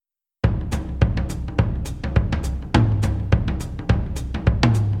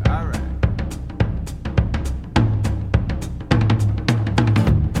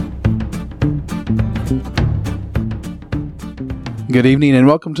Good evening and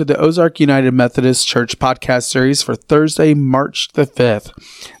welcome to the Ozark United Methodist Church podcast series for Thursday, March the 5th.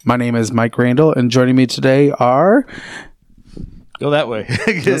 My name is Mike Randall and joining me today are... Go that way.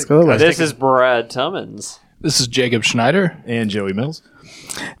 Let's go that way. This is Brad Tummins. This is Jacob Schneider. And Joey Mills.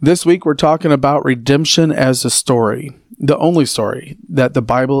 This week we're talking about redemption as a story, the only story that the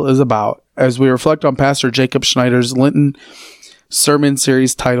Bible is about, as we reflect on Pastor Jacob Schneider's Lenten sermon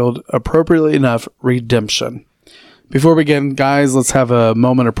series titled, appropriately enough, Redemption. Before we begin, guys, let's have a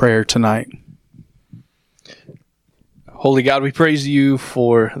moment of prayer tonight. Holy God, we praise you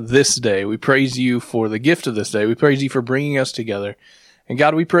for this day. We praise you for the gift of this day. We praise you for bringing us together. And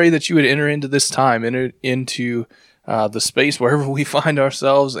God, we pray that you would enter into this time, enter into the space wherever we find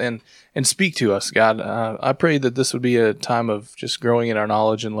ourselves and speak to us, God. I pray that this would be a time of just growing in our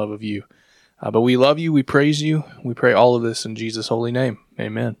knowledge and love of you. But we love you. We praise you. We pray all of this in Jesus' holy name.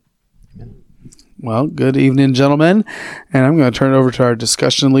 Amen. Well, good evening, gentlemen. And I'm going to turn it over to our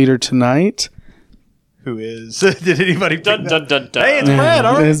discussion leader tonight. Who is? Did anybody Dun, dun, dun, dun. Hey, it's Brad.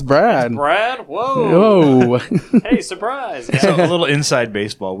 All right. It's Brad. Brad? Whoa. Whoa. Hey, surprise. So a little inside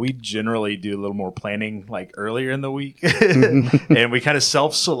baseball. We generally do a little more planning like earlier in the week. And we kind of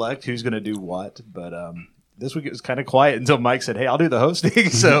self-select who's going to do what. But this week it was kind of quiet until Mike said, hey, I'll do the hosting.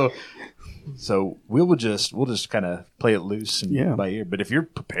 So we'll just kind of play it loose and by ear. But if you're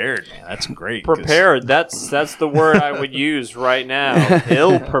prepared, man, that's great. Prepared. That's the word I would use right now.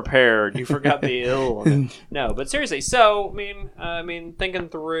 Ill prepared. You forgot the ill. No, but seriously. So I mean, thinking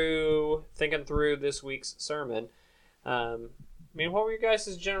through this week's sermon. What were your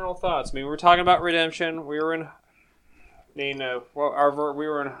guys' general thoughts? We were talking about redemption. We were in. We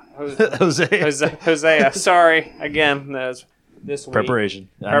were in Hosea. Sorry again. This week. Preparation.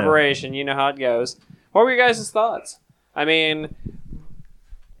 You know how it goes. What were your guys' thoughts?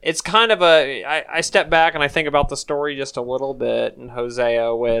 It's kind of I step back and I think about the story just a little bit in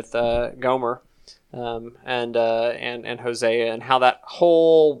Hosea with Gomer and Hosea and how that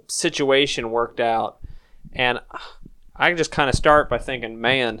whole situation worked out. And I just kind of start by thinking,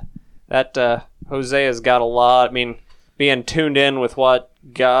 man, that Hosea's got a lot. Being tuned in with what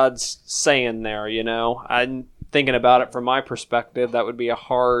God's saying there, I'm thinking about it from my perspective, that would be a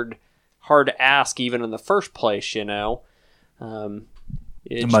hard ask even in the first place, much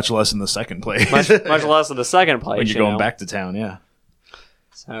less in the second place. much less in the second place. When you're going back to town, yeah.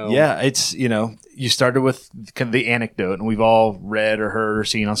 So yeah, it's, you started with kind of the anecdote, and we've all read or heard or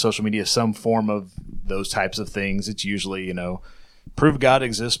seen on social media some form of those types of things. It's usually, prove God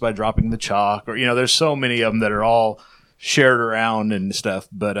exists by dropping the chalk, or, there's so many of them that are all shared around and stuff,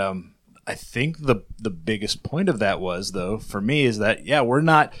 but I think the biggest point of that was, though, for me, is that, we're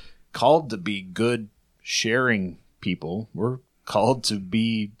not called to be good sharing people. We're called to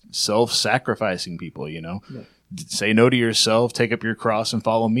be self-sacrificing people, Yeah. Say no to yourself, take up your cross, and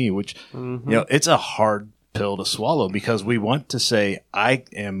follow me, which, it's a hard pill to swallow, because we want to say, I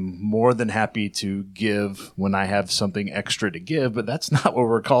am more than happy to give when I have something extra to give, but that's not what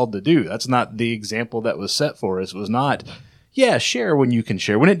we're called to do. That's not the example that was set for us. It was not... Yeah, share when you can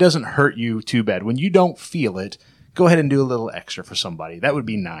share. When it doesn't hurt you too bad. When you don't feel it, go ahead and do a little extra for somebody. That would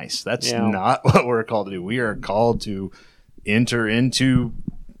be nice. That's not what we're called to do. We are called to enter into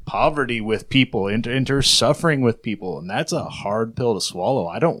poverty with people, enter suffering with people, and that's a hard pill to swallow.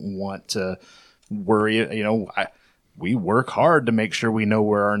 I don't want to worry. We work hard to make sure we know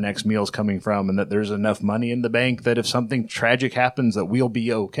where our next meal is coming from and that there's enough money in the bank that if something tragic happens that we'll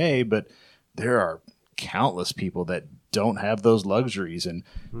be okay, but there are countless people that don't have those luxuries, and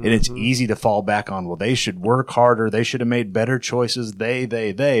it's easy to fall back on, well, they should work harder, they should have made better choices, they,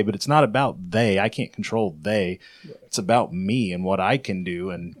 but it's not about they. I can't control they. It's about me and what I can do,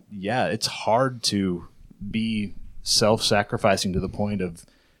 and it's hard to be self-sacrificing to the point of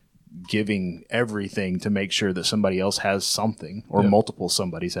giving everything to make sure that somebody else has something, or multiple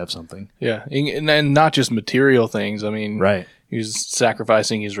somebodies have something. Yeah, and not just material things. Right. He's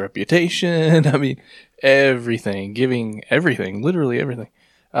sacrificing his reputation. Everything, giving everything, literally everything.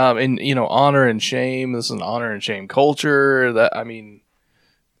 And, honor and shame. This is an honor and shame culture.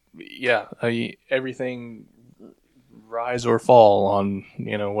 Everything rise or fall on,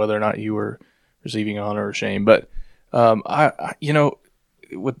 whether or not you were receiving honor or shame. But,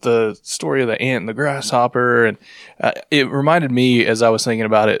 with the story of the ant and the grasshopper, and it reminded me, as I was thinking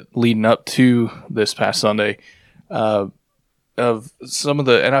about it leading up to this past Sunday, of some of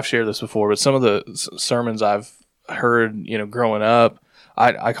the, and I've shared this before, but some of the sermons I've heard, growing up,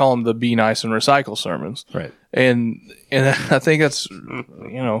 I call them the be nice and recycle sermons. Right. And I think that's,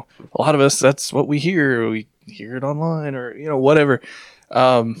 a lot of us, that's what we hear. We hear it online or, whatever.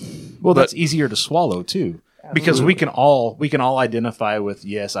 That's easier to swallow too. Because we can all identify with,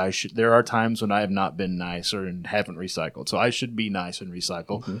 yes, I should. There are times when I have not been nice or haven't recycled, so I should be nice and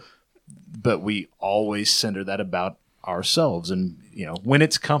recycle. Mm-hmm. But we always center that about ourselves, and when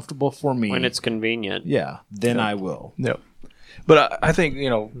it's comfortable for me, when it's convenient, then I will. Yep. But I think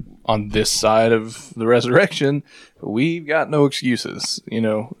on this side of the resurrection, we've got no excuses.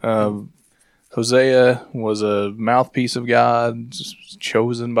 Hosea was a mouthpiece of God,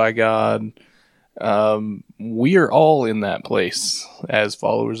 chosen by God. We are all in that place as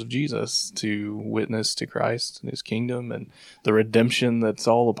followers of Jesus to witness to Christ and his kingdom and the redemption that's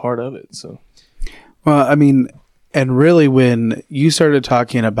all a part of it. So, well, I mean, and really when you started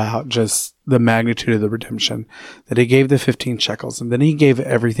talking about just the magnitude of the redemption, that he gave the 15 shekels and then he gave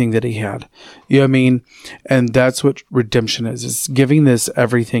everything that he had, you know what I mean? And that's what redemption is. It's giving this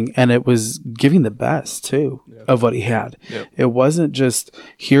everything, and it was giving the best too of what he had. Yep. It wasn't just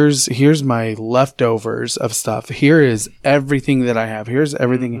here's my leftovers of stuff. Here is everything that I have. Here's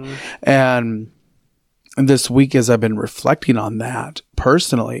everything. Mm-hmm. And this week, as I've been reflecting on that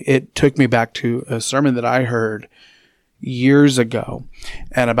personally, it took me back to a sermon that I heard years ago,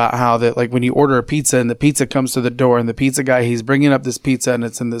 and about how that, like, when you order a pizza and the pizza comes to the door, and the pizza guy, he's bringing up this pizza and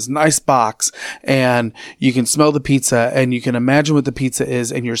it's in this nice box, and you can smell the pizza and you can imagine what the pizza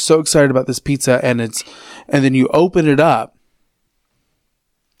is, and you're so excited about this pizza, and then you open it up.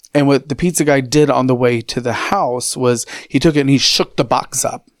 And what the pizza guy did on the way to the house was he took it and he shook the box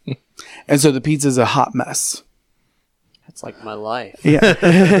up. And so the pizza's a hot mess. That's like my life. Yeah.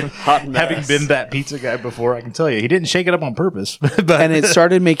 Hot mess. Having been that pizza guy before, I can tell you, he didn't shake it up on purpose. And it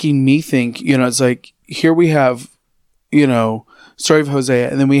started making me think, it's like, here we have, story of Hosea,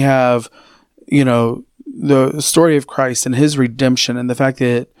 and then we have, the story of Christ and his redemption, and the fact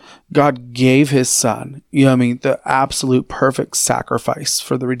that God gave his son, the absolute perfect sacrifice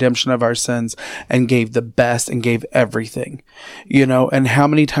for the redemption of our sins, and gave the best and gave everything, and how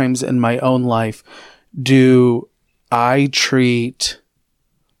many times in my own life do I treat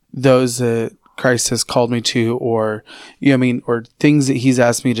those that Christ has called me to, or, or things that he's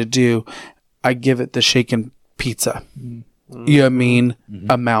asked me to do, I give it the shaken pizza. Mm-hmm.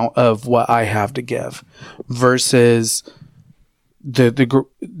 Amount of what I have to give, versus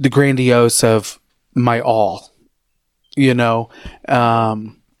the grandiose of my all, and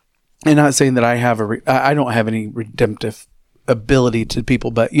not saying that I have I don't have any redemptive ability to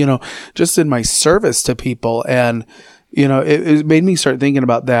people, but just in my service to people, and it made me start thinking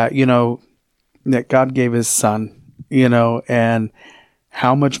about that, that God gave his son, and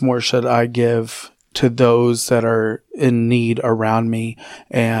how much more should I give to those that are in need around me,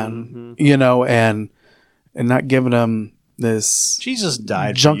 and and not giving them this Jesus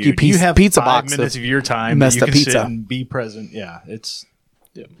died junky for you. Piece, you have pizza 5 box minutes of your time messed that you up can pizza sit and be present. It's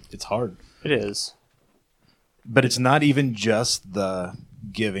hard. It is. But it's not even just the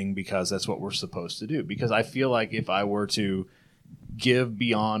giving, because that's what we're supposed to do. Because I feel like if I were to give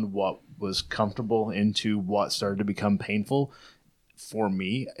beyond what was comfortable into what started to become painful for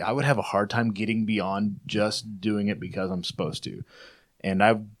me, I would have a hard time getting beyond just doing it because I'm supposed to. And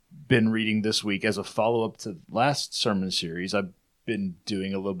I've been reading this week, as a follow-up to last sermon series, I've been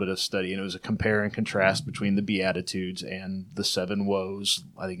doing a little bit of study, and it was a compare and contrast between the Beatitudes and the 7 woes,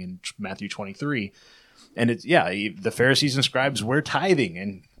 I think in Matthew 23. And it's, the Pharisees and scribes were tithing,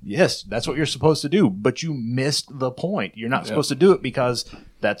 and yes, that's what you're supposed to do, but you missed the point. You're not supposed to do it because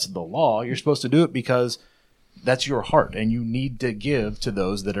that's the law. You're supposed to do it because that's your heart, and you need to give to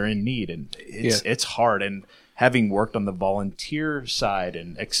those that are in need. And it's hard. And having worked on the volunteer side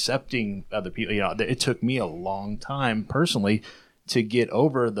and accepting other people, it took me a long time personally to get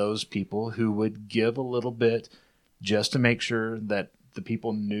over those people who would give a little bit just to make sure that the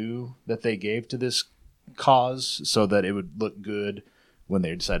people knew that they gave to this cause, so that it would look good when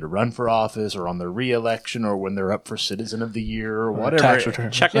they decide to run for office, or on their re-election, or when they're up for Citizen of the Year, or whatever. Tax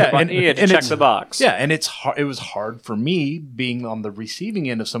return. Check the box. Yeah, and it was hard for me, being on the receiving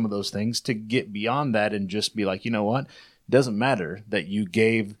end of some of those things, to get beyond that and just be like, you know what? It doesn't matter that you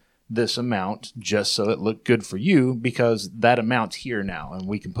gave this amount just so it looked good for you, because that amount's here now and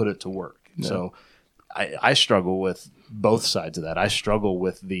we can put it to work. Yeah. So I struggle with both sides of that. I struggle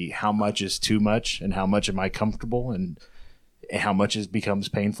with the how much is too much, and how much am I comfortable, and how much becomes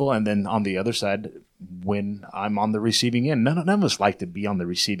painful. And then on the other side, when I'm on the receiving end, none of us like to be on the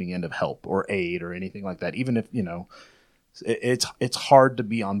receiving end of help or aid or anything like that. Even if, it's hard to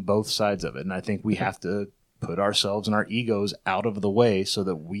be on both sides of it. And I think we have to put ourselves and our egos out of the way so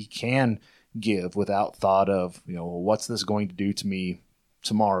that we can give without thought of, what's this going to do to me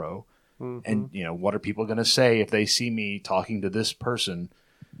tomorrow? Mm-hmm. And, what are people going to say if they see me talking to this person,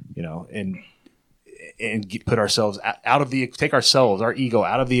 and put ourselves out of take ourselves, our ego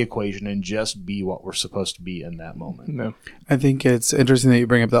out of the equation and just be what we're supposed to be in that moment. No. I think it's interesting that you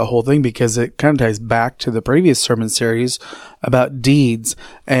bring up that whole thing because it kind of ties back to the previous sermon series about deeds.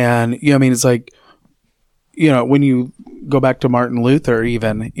 And, I mean, it's like, when you go back to Martin Luther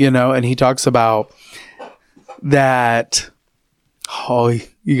even, and he talks about that,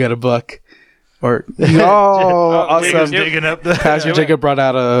 you got a book. Or awesome! Digging up the Pastor Jacob brought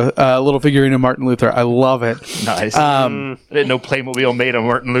out a little figurine of Martin Luther. I love it. Nice. I didn't know Playmobil made a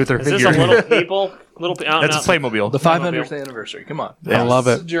Martin Luther Is figure. this a little people? That's a Playmobil. The 500th anniversary. Come on. I love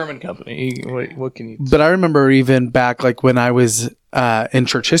it. It's a German company. What can you... But I remember even back like when I was in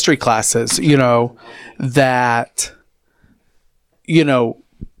church history classes, that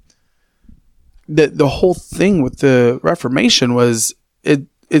the whole thing with the Reformation was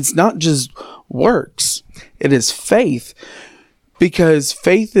it's not just works, it is faith, because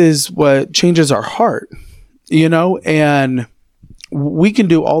faith is what changes our heart, and we can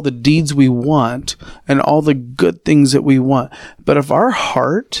do all the deeds we want and all the good things that we want, but if our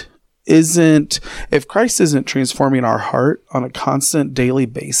heart if Christ isn't transforming our heart on a constant daily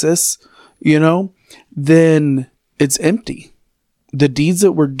basis, then it's empty. The deeds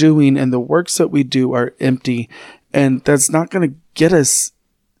that we're doing and the works that we do are empty, and that's not going to get us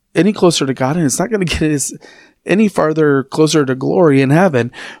any closer to God, and it's not going to get us any farther closer to glory in heaven.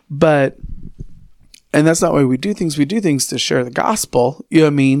 And that's not why we do things. We do things to share the gospel,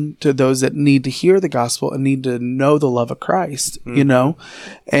 to those that need to hear the gospel and need to know the love of Christ,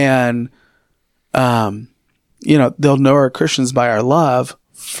 and, they'll know our Christians by our love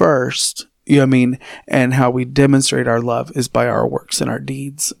first, and how we demonstrate our love is by our works and our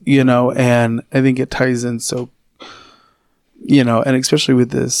deeds, and I think it ties in so, and especially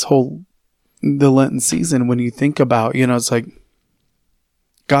with the Lenten season, when you think about, it's like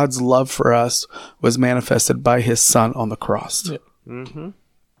God's love for us was manifested by his son on the cross. Yep. Mm-hmm.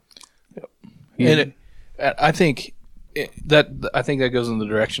 Yep. And I think that goes in the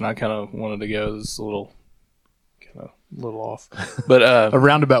direction I kind of wanted to go. It's a little off, but a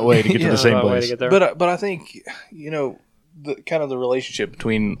roundabout way to get to the same place. But I think the kind of the relationship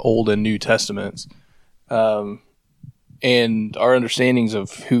between Old and New Testaments, and our understandings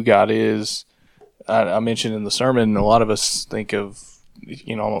of who God is. I mentioned in the sermon, a lot of us think of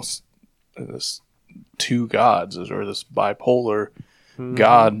almost this two gods or this bipolar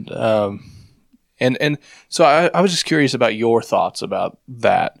God, and so I was just curious about your thoughts about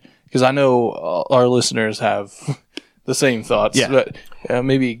that, because I know our listeners have the same thoughts, but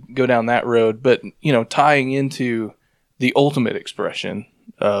maybe go down that road. But tying into the ultimate expression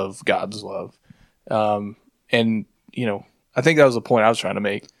of God's love, and I think that was the point I was trying to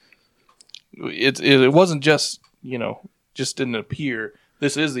make. It wasn't just just didn't appear.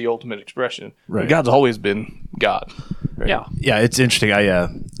 This is the ultimate expression. Right. God's always been God. Right? Yeah. It's interesting. I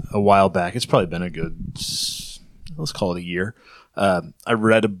a while back, it's probably been a good, let's call it a year. I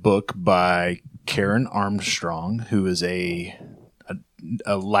read a book by Karen Armstrong, who is a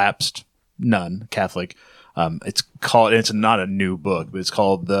lapsed nun, Catholic. It's not a new book, but it's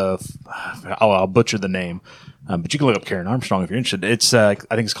called I'll butcher the name. But you can look up Karen Armstrong if you're interested. It's I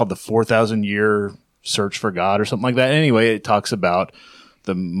think it's called the 4,000 Year Search for God or something like that. Anyway, it talks about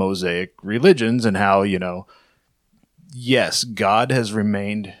the Mosaic religions and how, yes, God has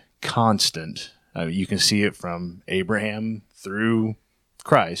remained constant. You can see it from Abraham through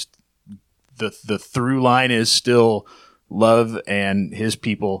Christ. The through line is still love and his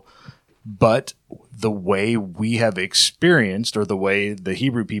people, but the way we have experienced, or the way the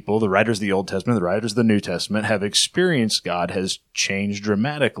Hebrew people, the writers of the Old Testament, the writers of the New Testament have experienced God has changed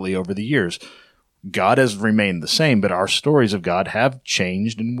dramatically over the years. God has remained the same, but our stories of God have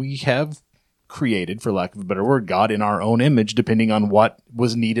changed, and we have created, for lack of a better word, God in our own image, depending on what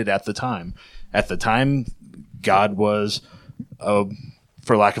was needed at the time. At the time, God was,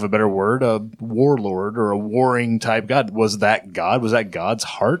 for lack of a better word, a warlord or a warring type God. Was that God? Was that God's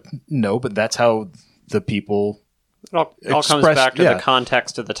heart? No, but that's how the people It all comes back to the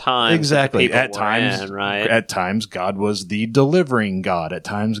context of the time. Exactly. At times, right? At times, God was the delivering God. At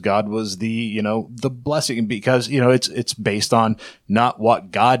times, God was the the blessing, because it's based on not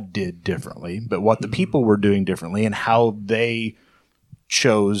what God did differently, but what the people were doing differently and how they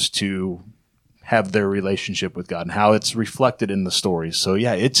chose to have their relationship with God and how it's reflected in the stories. So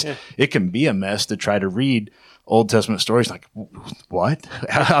it can be a mess to try to read Old Testament stories like, what?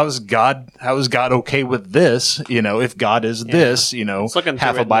 How is God okay with this? If God is this,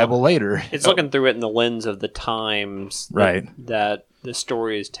 half a Bible later. It's looking through it in the lens of the times that the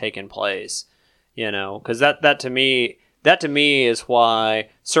story has taken place, because that to me is why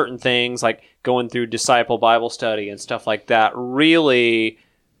certain things like going through Disciple Bible Study and stuff like that really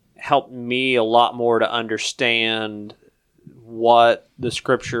helped me a lot more to understand what the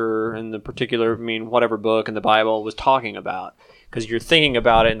scripture and the particular, whatever book in the Bible was talking about. Because you're thinking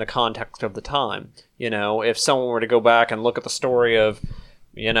about it in the context of the time. If someone were to go back and look at the story of,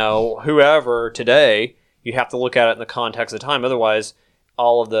 whoever today, you have to look at it in the context of the time. Otherwise,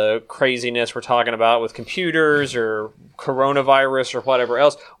 all of the craziness we're talking about with computers or coronavirus or whatever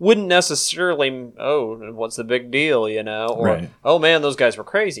else wouldn't necessarily, what's the big deal, Or, Right. oh man, those guys were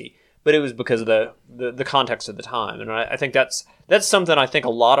crazy. But it was because of the context of the time. And I think that's something I think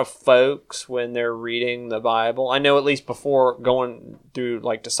a lot of folks, when they're reading the Bible, I know at least before going through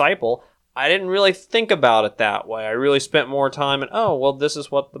like Disciple, I didn't really think about it that way. I really spent more time in, this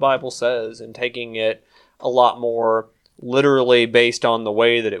is what the Bible says, and taking it a lot more literally based on the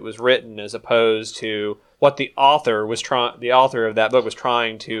way that it was written, as opposed to what the author of that book was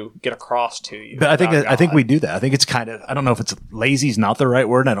trying to get across to you. But about I think God. we do that. I think it's kind of, I don't know if it's lazy is not the right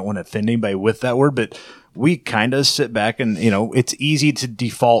word. I don't want to offend anybody with that word, but we kind of sit back and, it's easy to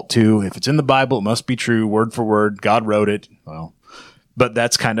default to, if it's in the Bible, it must be true, word for word. God wrote it. Well, but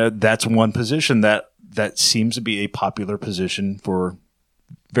that's one position that seems to be a popular position for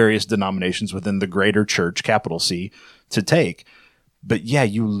various denominations within the greater church, capital C, to take. But yeah,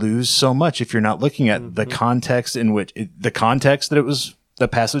 you lose so much if you're not looking at the context in which the context that the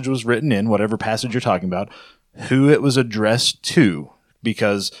passage was written in, whatever passage you're talking about, who it was addressed to,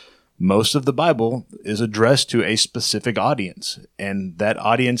 because most of the Bible is addressed to a specific audience, and that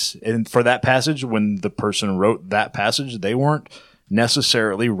audience, and for that passage, when the person wrote that passage, they weren't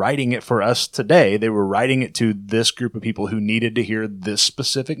necessarily writing it for us today. They were writing it to this group of people who needed to hear this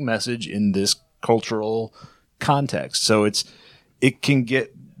specific message in this cultural context. So it can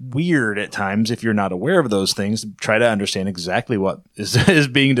get weird at times if you're not aware of those things. Try to understand exactly what is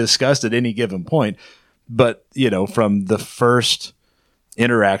being discussed at any given point. But, from the first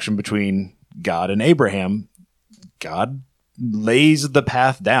interaction between God and Abraham, God lays the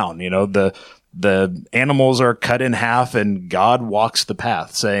path down. The animals are cut in half and God walks the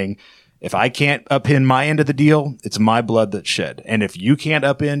path, saying, if I can't upend my end of the deal, it's my blood that's shed. And if you can't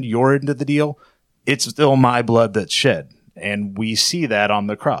upend your end of the deal, it's still my blood that's shed. And we see that on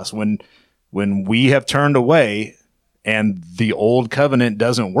the cross. When we have turned away and the old covenant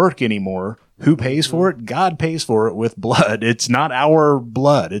doesn't work anymore, who pays for it? God pays for it with blood. It's not our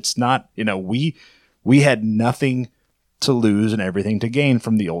blood. It's not, we had nothing to lose and everything to gain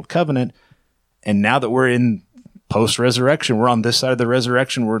from the old covenant. And now that we're in post-resurrection, we're on this side of the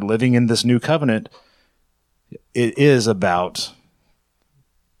resurrection, we're living in this new covenant. It is about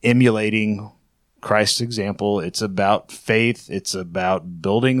emulating Christ's example. It's about faith. It's about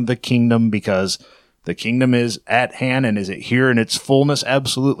building the kingdom, because the kingdom is at hand. And is it here in its fullness?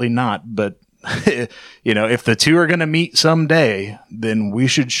 Absolutely not. But, if the two are going to meet someday, then we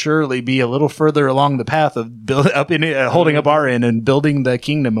should surely be a little further along the path of holding up our end and building the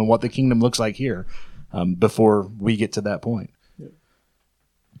kingdom and what the kingdom looks like here before we get to that point.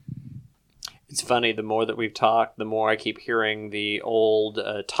 It's funny, the more that we've talked, the more I keep hearing the old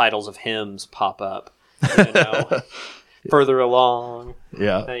titles of hymns pop up. Further along.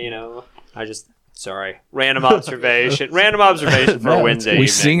 Yeah. Random observation for a Wednesday We evening.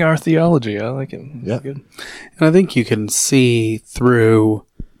 sing our theology. I like it. Yeah. It's good. And I think you can see through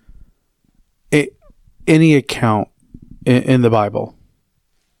any account in the Bible,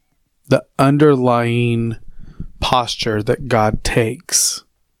 the underlying posture that God takes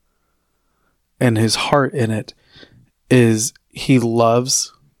and his heart in it is he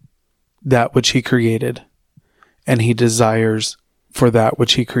loves that which he created, and he desires for that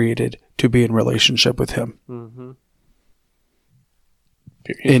which he created to be in relationship with him. Mm-hmm.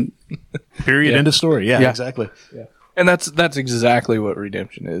 And Period. Yeah. End of story. Yeah, Yeah. exactly. And that's exactly what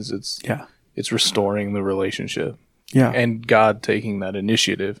redemption is. yeah, It's restoring the relationship, yeah. and God taking that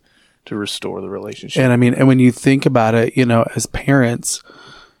initiative to restore the relationship. And I mean, and when you think about it, as parents,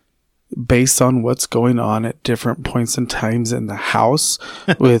 based on what's going on at different points in times in the house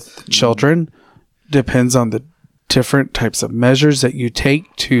with children, depends on the different types of measures that you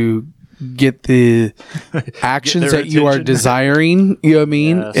take to get the actions their that you are attention. desiring,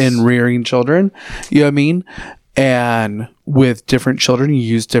 Yes. in rearing children, and with different children, you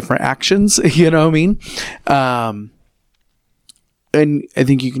use different actions, and I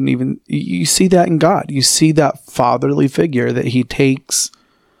think you can you see that in God. You see that fatherly figure that he takes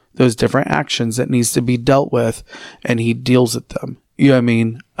those different actions that needs to be dealt with, and he deals with them.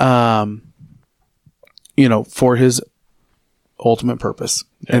 For his ultimate purpose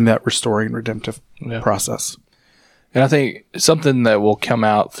in that restoring redemptive process. And I think something that will come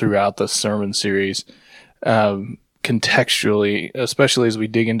out throughout the sermon series, contextually, especially as we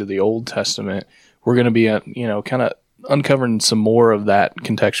dig into the Old Testament, we're going to be, kind of uncovering some more of that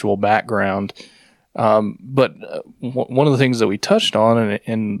contextual background. But one of the things that we touched on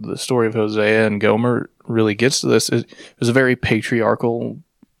in the story of Hosea and Gomer really gets to this. It was a very patriarchal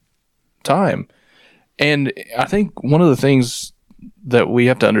time. And I think one of the things that we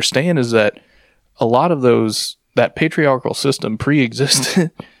have to understand is that a lot of that patriarchal system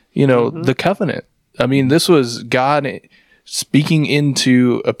pre-existed, the covenant. I mean, this was God speaking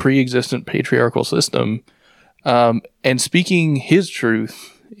into a pre-existent patriarchal system, and speaking his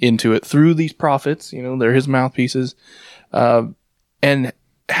truth into it through these prophets. They're his mouthpieces, and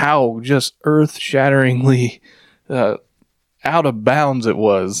how just earth-shatteringly out of bounds it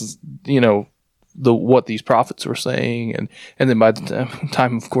was, what these prophets were saying, and then by the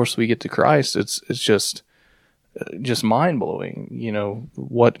time, of course, we get to Christ, it's just mind blowing.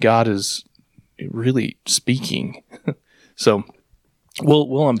 What God is really speaking. So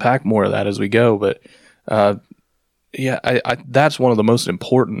we'll unpack more of that as we go, but I that's one of the most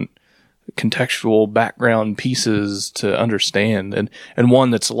important contextual background pieces to understand, and one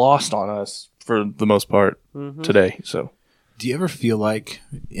that's lost on us for the most part today. So. Do you ever feel like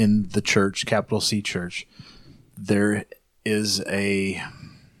in the church, capital C church, there is a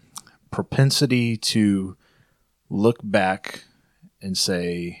propensity to look back and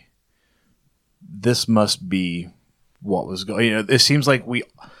say, this must be what was going on? It seems like we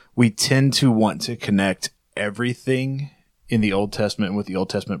tend to want to connect everything in the Old Testament with the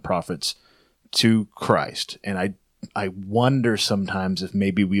Old Testament prophets to Christ. And I wonder sometimes if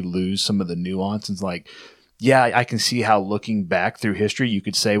maybe we lose some of the nuances, like, yeah, I can see how looking back through history, you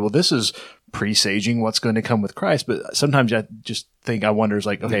could say, well, this is presaging what's going to come with Christ. But sometimes I just think, I wonder, is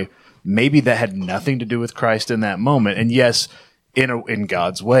like, okay, maybe that had nothing to do with Christ in that moment. And yes, in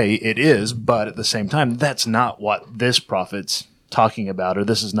God's way, it is. But at the same time, that's not what this prophet's talking about, or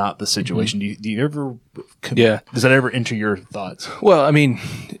this is not the situation. Do you ever, does that ever enter your thoughts? Well, I mean,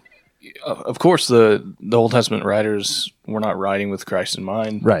 of course, the Old Testament writers were not writing with Christ in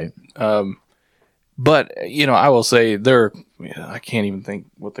mind. Right. But, I will say I can't even think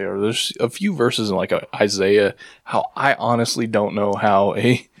what they are. There's a few verses in like Isaiah, how I honestly don't know how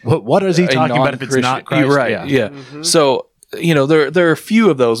what is he talking about if it's not Christ? Right. Yeah. Mm-hmm. So, there are a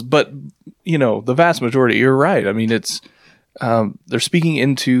few of those, but, the vast majority, you're right. I mean, it's, they're speaking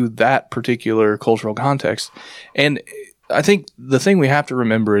into that particular cultural context. And I think the thing we have to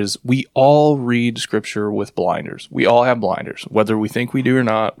remember is we all read scripture with blinders. We all have blinders, whether we think we do or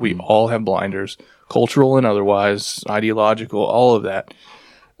not. We all have blinders, cultural and otherwise, ideological, all of that.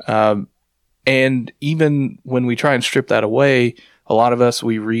 And even when we try and strip that away, a lot of us,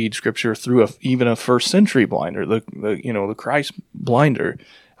 we read scripture through even a first century blinder, the Christ blinder.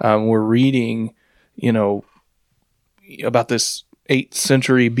 We're reading, about this 8th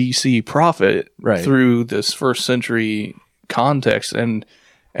century BC prophet through this first century context, and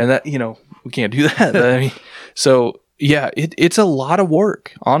that we can't do that. I mean, so yeah, it's a lot of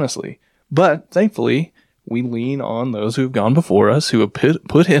work, honestly, but thankfully we lean on those who have gone before us, who have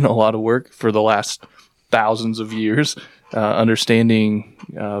put in a lot of work for the last thousands of years, understanding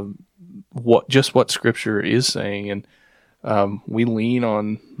what Scripture is saying, and we lean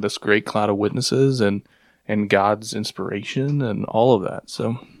on this great cloud of witnesses and God's inspiration and all of that.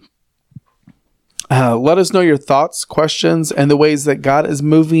 So let us know your thoughts, questions, and the ways that God is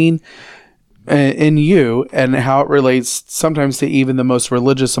moving in you, and how it relates sometimes to even the most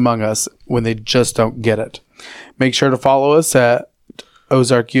religious among us when they just don't get it. Make sure to follow us at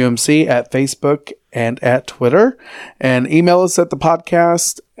Ozark UMC at Facebook and at Twitter, and email us at the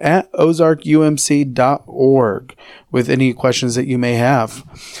podcast at ozarkumc.org with any questions that you may have.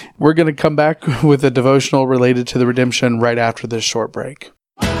 We're going to come back with a devotional related to the redemption right after this short break.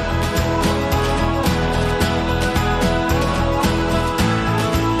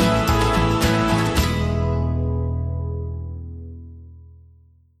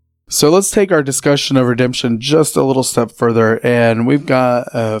 So let's take our discussion of redemption just a little step further, and we've got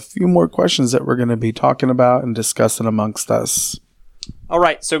a few more questions that we're going to be talking about and discussing amongst us. All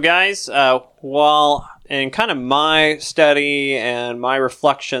right, so guys, while in kind of my study and my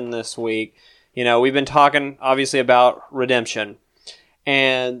reflection this week, we've been talking obviously about redemption,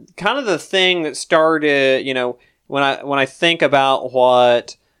 and kind of the thing that started, when I think about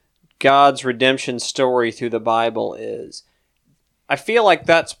what God's redemption story through the Bible is, I feel like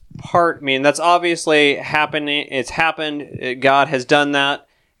that's that's obviously happening. It's happened. God has done that.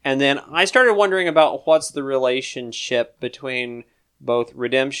 And then I started wondering about what's the relationship between both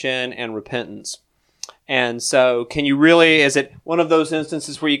redemption and repentance. And so can you really, is it one of those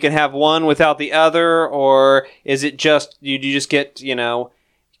instances where you can have one without the other, or is it just, you just get,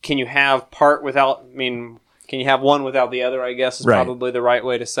 can you have part without, can you have one without the other, I guess is probably the right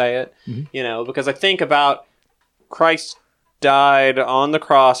way to say it. Because I think about Christ died on the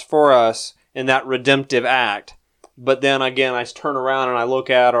cross for us in that redemptive act. But then again, I turn around and I look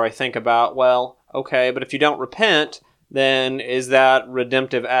at, or I think about, well, okay, but if you don't repent, then is that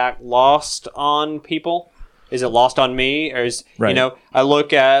redemptive act lost on people? Is it lost on me? Or is, I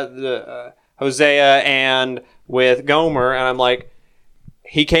look at the Hosea and with Gomer, and I'm like,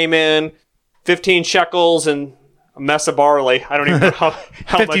 he came in 15 shekels and a mess of barley. I don't even know how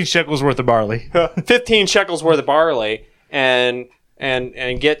 15 much. shekels worth of barley. 15 shekels worth of barley, and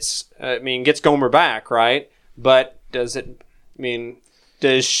gets Gomer back, right? But does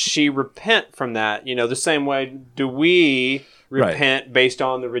she repent from that? The same way do we repent based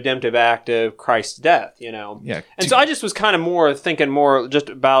on the redemptive act of Christ's death, Yeah. And so I just was kind of thinking more just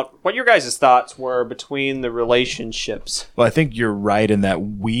about what your guys' thoughts were between the relationships. Well, I think you're right in that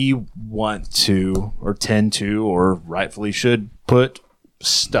we want to, or tend to, or rightfully should put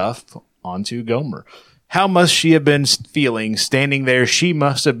stuff onto Gomer. How must she have been feeling standing there? She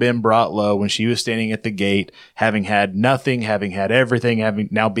must have been brought low when she was standing at the gate, having had nothing, having had everything, having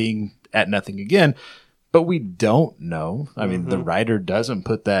now being at nothing again. But we don't know. I mean, the writer doesn't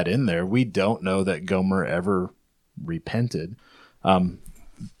put that in there. We don't know that Gomer ever repented.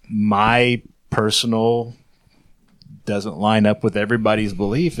 My personal doesn't line up with everybody's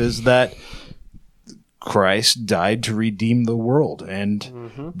belief is that Christ died to redeem the world.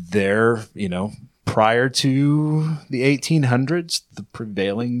 And there, prior to the 1800s, the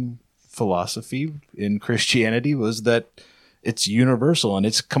prevailing philosophy in Christianity was that it's universal and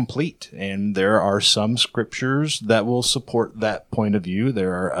it's complete. And there are some scriptures that will support that point of view.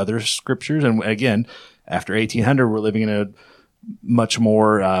 There are other scriptures. And again, after 1800, we're living in a much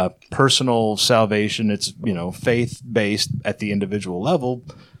more personal salvation. It's, faith-based at the individual level.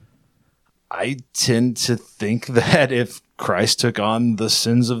 I tend to think that if Christ took on the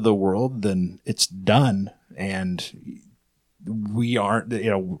sins of the world, then it's done. And we aren't,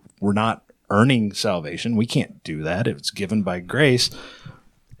 we're not earning salvation. We can't do that. It's given by grace.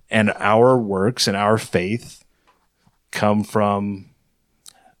 And our works and our faith come from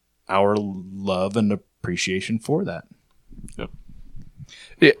our love and appreciation for that. Yep.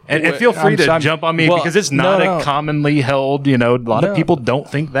 And feel free to jump on me because it's not a commonly held, a lot of people don't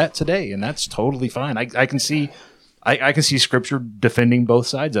think that today, and that's totally fine. I can see scripture defending both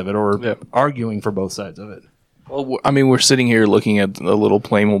sides of it or arguing for both sides of it. Well, we're sitting here looking at a little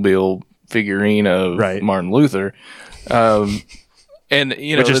Playmobil figurine of Martin Luther. And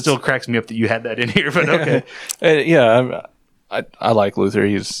which just still cracks me up that you had that in here, but okay. I like Luther.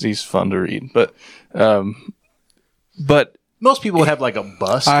 He's fun to read, but most people would have like a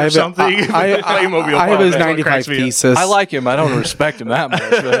bust or something. I have his 95 thesis. I like him. I don't respect him that much.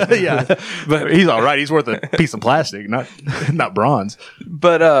 But he's all right. He's worth a piece of plastic, not bronze.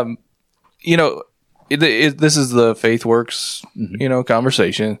 But this is the Faith Works,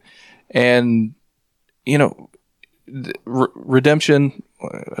 conversation, and redemption,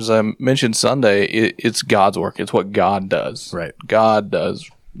 as I mentioned Sunday, it's God's work. It's what God does. Right. God does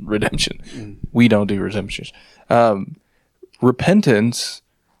redemption. We don't do redemption. Repentance,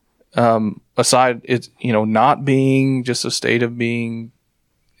 aside, it's not being just a state of being.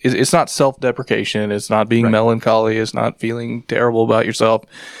 It's not self-deprecation. It's not being melancholy. It's not feeling terrible about yourself.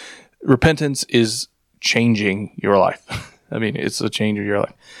 Repentance is changing your life. It's a change of your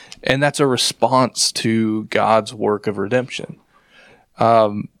life, and that's a response to God's work of redemption.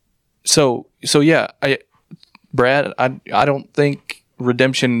 Brad, I don't think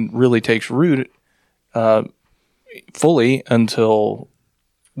redemption really takes root fully until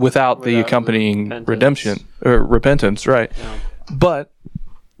without the accompanying redemption or repentance, right? Yeah. But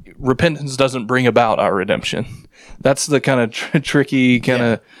repentance doesn't bring about our redemption. That's the kind of tricky kind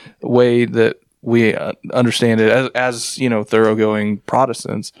of way that we understand it as thoroughgoing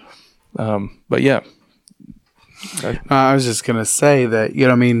Protestants. But yeah. I was just gonna say that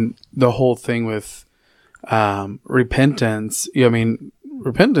the whole thing with repentance.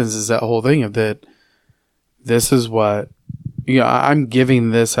 Repentance is that whole thing of that. This is what I'm giving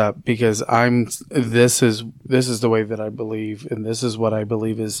this up because this is the way that I believe, and this is what I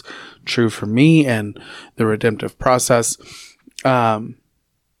believe is true for me and the redemptive process.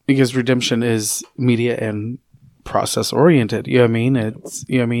 Because redemption is media and process oriented. I'm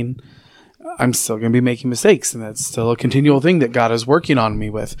still going to be making mistakes, and that's still a continual thing that God is working on me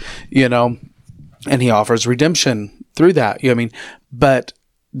with, and he offers redemption through that. But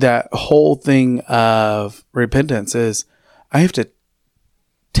that whole thing of repentance is I have to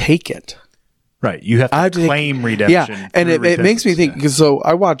take it. Right. You have to claim redemption. Yeah. And it makes me think, because so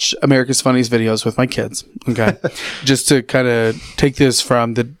I watch America's Funniest Videos with my kids. Okay. Just to kind of take this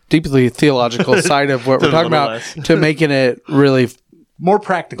from the deeply theological side of what we're talking about to making it really more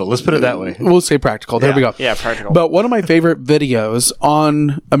practical. Let's put it that way. We'll say practical. There we go. Yeah, practical. But one of my favorite videos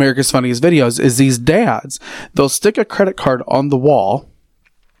on America's Funniest Videos is these dads. They'll stick a credit card on the wall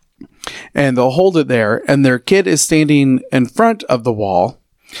and they'll hold it there, and their kid is standing in front of the wall,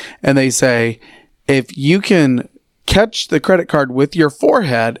 and they say, if you can catch the credit card with your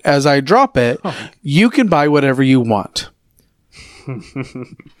forehead as I drop it, you can buy whatever you want.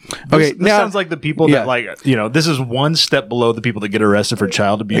 Okay, this sounds like the people that this is one step below the people that get arrested for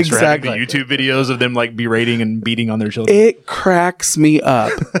child abuse. Exactly. For having the YouTube videos of them like berating and beating on their children. It cracks me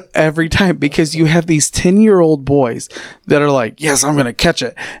up every time because you have these 10-year-old boys that are like, yes, I'm going to catch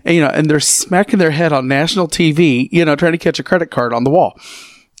it. And, and they're smacking their head on national TV, trying to catch a credit card on the wall.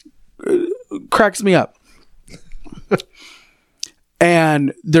 Cracks me up.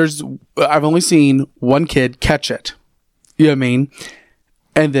 And I've only seen one kid catch it. You know what I mean?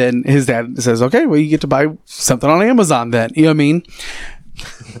 And then his dad says, okay, well, you get to buy something on Amazon then. You know what I mean?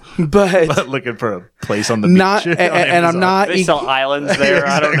 But looking for a place on the beach. And I'm not. They sell islands there.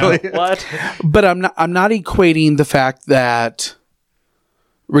 I don't know what. But I'm not equating the fact that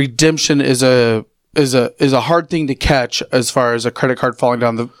redemption is a hard thing to catch as far as a credit card falling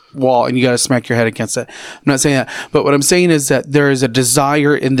down the wall and you got to smack your head against it. I'm not saying that. But what I'm saying is that there is a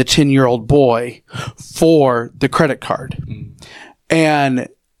desire in the 10-year-old boy for the credit card. And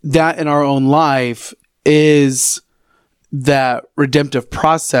that in our own life is that redemptive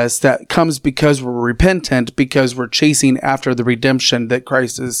process that comes because we're repentant, because we're chasing after the redemption that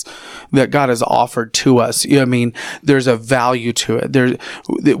that God has offered to us. You know what I mean? There's a value to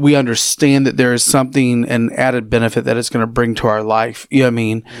it. We understand that there is something, an added benefit that it's going to bring to our life. You know what I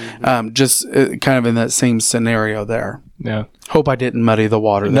mean? Mm-hmm. Just kind of in that same scenario there. Yeah. Hope I didn't muddy the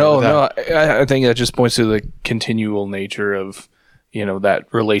water. No. I think that just points to the continual nature of, that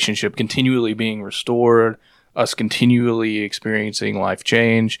relationship continually being restored, us continually experiencing life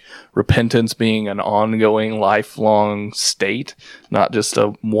change, repentance being an ongoing, lifelong state, not just a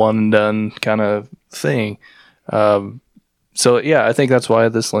one-done kind of thing. So, yeah, I think that's why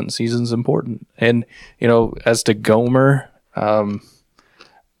this Lenten season is important. And, as to Gomer,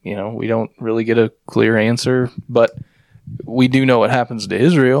 we don't really get a clear answer, but we do know what happens to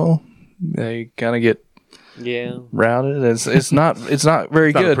Israel. They kind of get routed. It's not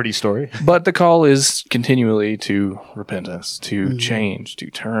very good. Not a pretty story. But the call is continually to repentance, to change,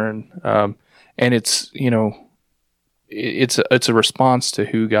 to turn, and it's it's a response to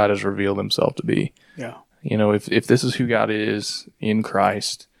who God has revealed Himself to be. Yeah. If this is who God is in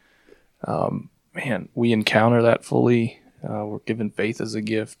Christ, we encounter that fully. We're given faith as a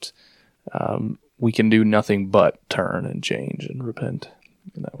gift. We can do nothing but turn and change and repent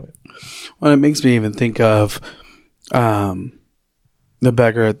in that way. Well, it makes me even think of the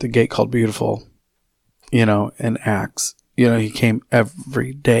beggar at the gate called Beautiful, in Acts. He came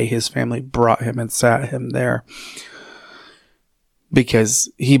every day. His family brought him and sat him there because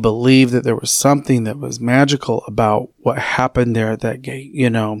he believed that there was something that was magical about what happened there at that gate,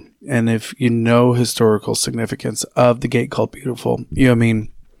 And if historical significance of the gate called Beautiful,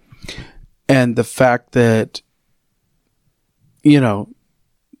 and the fact that,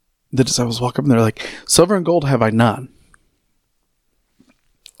 the disciples walk up and they're like, silver and gold have I none.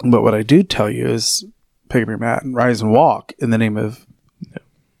 But what I do tell you is pick up your mat and rise and walk in the name of,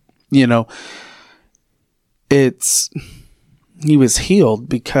 he was healed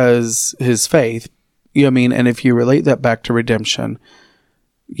because his faith, and if you relate that back to redemption,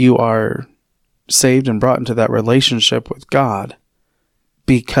 you are saved and brought into that relationship with God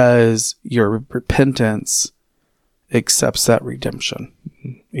because your repentance accepts that redemption.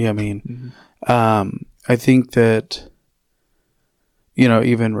 I think that,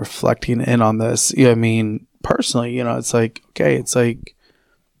 even reflecting in on this, personally, it's like, okay, it's like,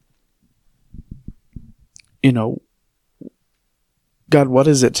 God, what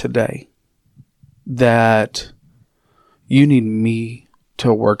is it today that you need me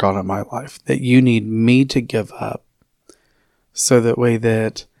to work on in my life, that you need me to give up so that way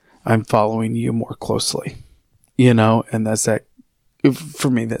that I'm following you more closely, and that's that, for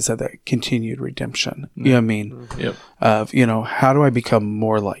me, that's that continued redemption. You know what I mean? Yep. Of, how do I become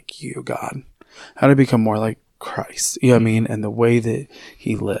more like you, God? How do I become more like Christ? You know what I mean? And the way that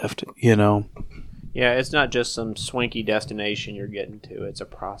He lived, Yeah, it's not just some swanky destination you're getting to. It's a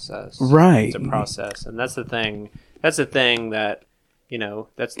process. Right. It's a process. And that's the thing. That's the thing that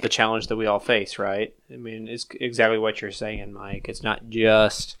that's the challenge that we all face, right? I mean, it's exactly what you're saying, Mike. It's not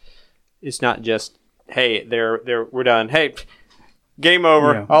just, hey, we're done. Hey, game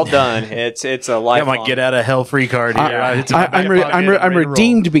over, Yeah. all done. It's a life. Yeah, my get out of hell free card here. I'm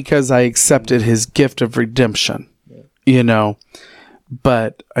redeemed because I accepted his gift of redemption,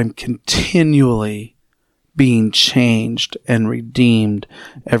 but I'm continually being changed and redeemed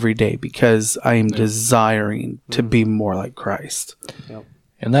every day because I am desiring to be more like Christ.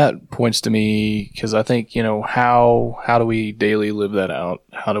 And that points to me, because I think, how do we daily live that out?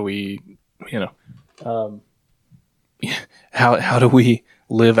 How do we, how do we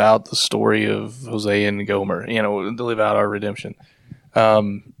live out the story of Hosea and Gomer, to live out our redemption?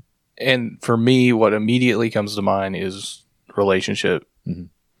 And for me, what immediately comes to mind is relationship,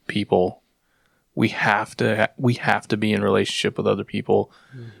 people. We have to be in relationship with other people.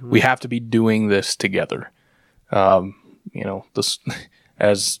 We have to be doing this together.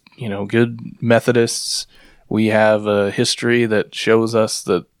 As good Methodists, we have a history that shows us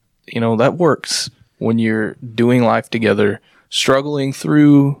that, that works when you're doing life together, struggling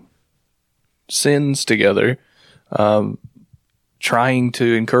through sins together, trying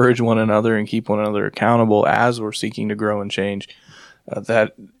to encourage one another and keep one another accountable as we're seeking to grow and change.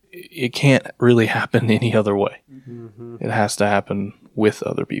 That it can't really happen any other way. It has to happen with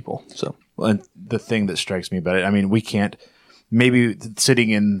other people. So, and the thing that strikes me about it, I mean, we can't, maybe sitting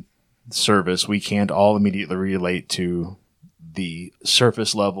in service, we can't all immediately relate to the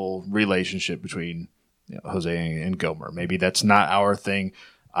surface level relationship between Hosea and Gomer. Maybe that's not our thing.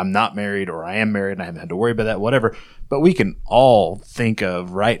 I'm not married, or I am married and I haven't had to worry about that, whatever. But we can all think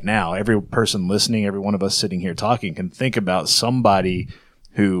of right now, every person listening, every one of us sitting here talking can think about somebody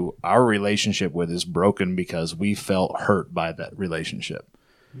who our relationship with is broken because we felt hurt by that relationship.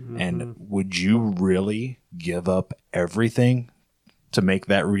 And would you really give up everything to make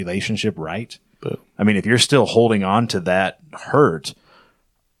that relationship right? But I mean, if you're still holding on to that hurt,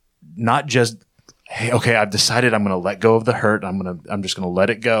 not just, hey, okay, I've decided I'm going to let go of the hurt. I'm just going to let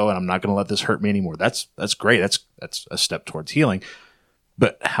it go, and I'm not going to let this hurt me anymore. That's great. That's a step towards healing.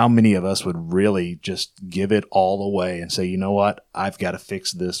 But how many of us would really just give it all away and say, you know what, I've got to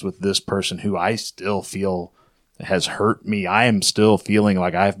fix this with this person who I still feel has hurt me. I am still feeling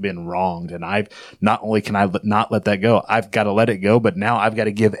like I've been wronged, and I've not only can I not let that go, I've got to let it go, but now I've got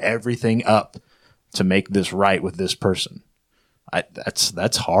to give everything up to make this right with this person.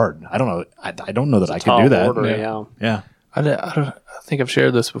 That's hard. I don't know. I don't know that I could do that. Order, Yeah. I think I've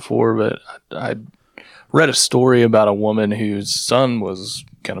shared this before, but I read a story about a woman whose son was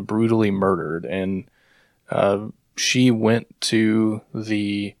kind of brutally murdered, and she went to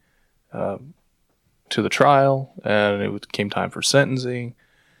the trial, and it came time for sentencing.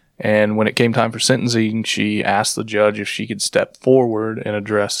 And when it came time for sentencing, she asked the judge if she could step forward and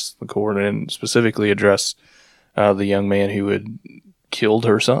address the court, and specifically address the young man who had killed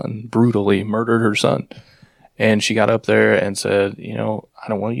her son, brutally murdered her son. And she got up there and said, I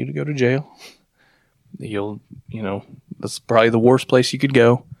don't want you to go to jail. That's probably the worst place you could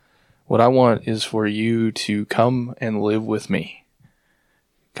go. What I want is for you to come and live with me.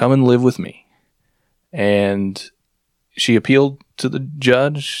 Come and live with me. And she appealed to the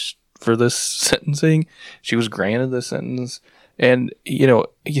judge for this sentencing. She was granted this sentence. And, you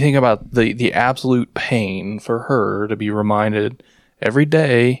think about the absolute pain for her to be reminded every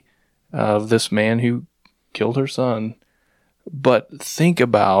day of this man who killed her son. But think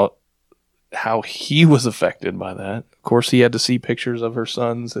about how he was affected by that. Of course, he had to see pictures of her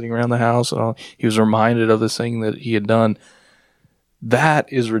son sitting around the house, and all. He was reminded of this thing that he had done.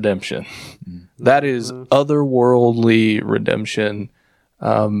 That is redemption. That is otherworldly redemption.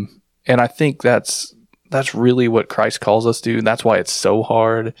 And I think that's really what Christ calls us to. That's why it's so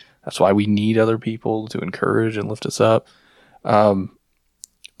hard. That's why we need other people to encourage and lift us up.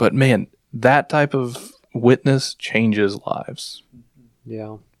 But man, that type of witness changes lives.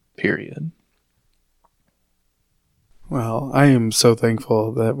 Yeah. Period. Well, I am so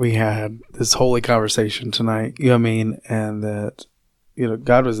thankful that we had this holy conversation tonight, and that,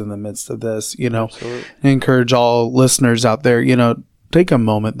 God was in the midst of this, Absolutely. I encourage all listeners out there, take a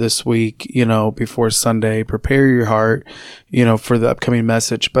moment this week, before Sunday, prepare your heart, for the upcoming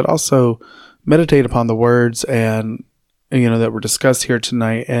message, but also meditate upon the words and, that were discussed here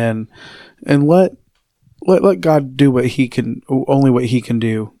tonight, and let God do what he can, only what he can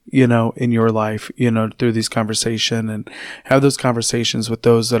do, in your life, through these conversations, and have those conversations with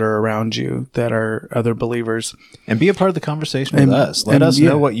those that are around you that are other believers. And be a part of the conversation with us. Let us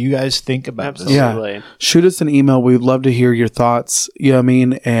know what you guys think about this. Absolutely. Yeah. Shoot us an email. We'd love to hear your thoughts,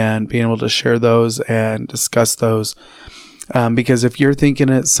 and being able to share those and discuss those. because if you're thinking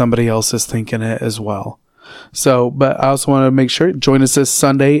it, somebody else is thinking it as well. So, but I also want to make sure, join us this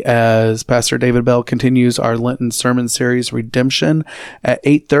Sunday as Pastor David Bell continues our Lenten sermon series, Redemption, at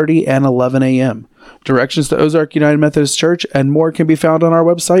 8:30 and 11 a.m. Directions to Ozark United Methodist Church and more can be found on our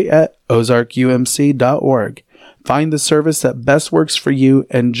website at ozarkumc.org. Find the service that best works for you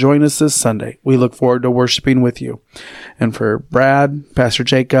and join us this Sunday. We look forward to worshiping with you. And for Brad, Pastor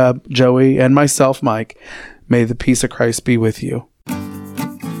Jacob, Joey, and myself, Mike, may the peace of Christ be with you.